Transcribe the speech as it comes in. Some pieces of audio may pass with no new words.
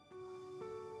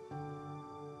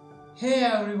Hey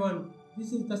everyone,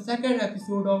 this is the second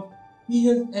episode of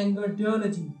Pigeon's Anger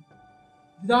Duology.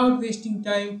 Without wasting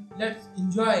time, let's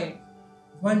enjoy it.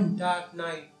 One dark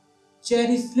night,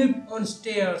 Cherry slipped on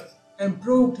stairs and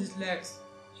broke his legs.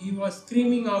 He was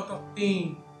screaming out of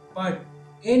pain, but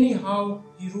anyhow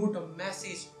he wrote a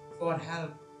message for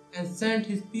help and sent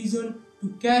his pigeon to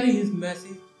carry his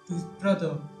message to his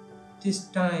brother. This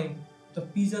time, the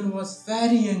pigeon was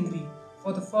very angry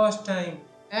for the first time,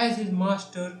 as his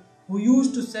master, who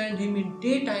used to send him in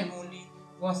daytime only,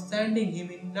 was sending him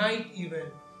in night even.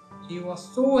 He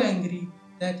was so angry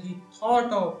that he thought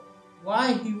of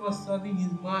why he was serving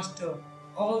his master,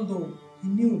 although he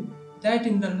knew that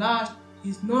in the last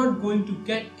he is not going to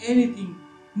get anything,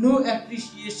 no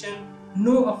appreciation,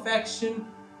 no affection,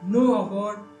 no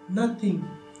award, nothing.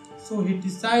 So he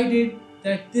decided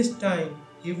that this time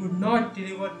he would not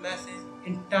deliver message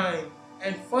in time,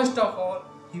 and first of all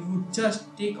he would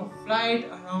just take a flight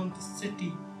around the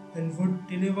city and would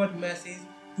deliver message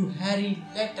to Harry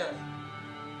later.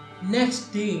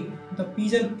 Next day, the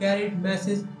pigeon carried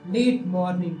message late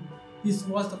morning. This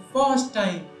was the first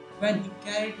time when he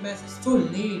carried message so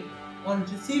late. On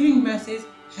receiving message,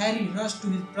 Harry rushed to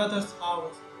his brother's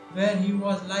house, where he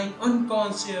was lying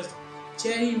unconscious.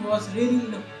 Cherry was really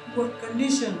in a poor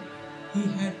condition. He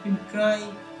had been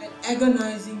crying and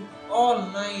agonizing all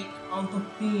night out of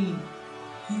pain.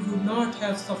 He would not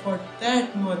have suffered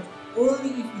that much only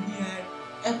if he had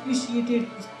appreciated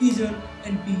his pigeon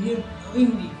and behaved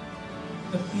lovingly.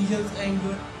 The pigeon's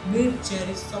anger made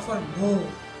Cherry suffer more.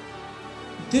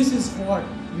 This is what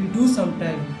we do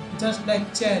sometimes, just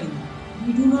like Cherry.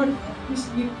 We do not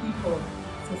appreciate people.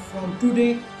 So from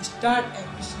today, start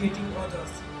appreciating others.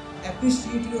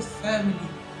 Appreciate your family.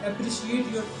 Appreciate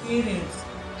your parents.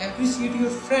 Appreciate your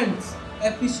friends.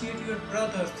 Appreciate your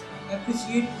brothers.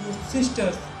 Appreciate your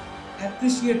sisters.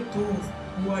 Appreciate those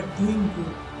who are doing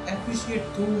good. Appreciate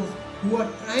those who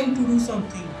are trying to do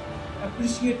something.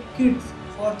 Appreciate kids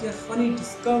for their funny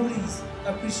discoveries.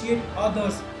 Appreciate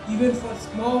others even for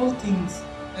small things.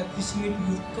 Appreciate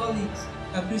your colleagues.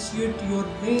 Appreciate your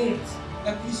mates.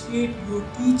 Appreciate your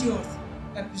teachers.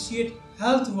 Appreciate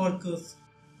health workers.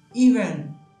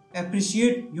 Even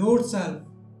appreciate yourself.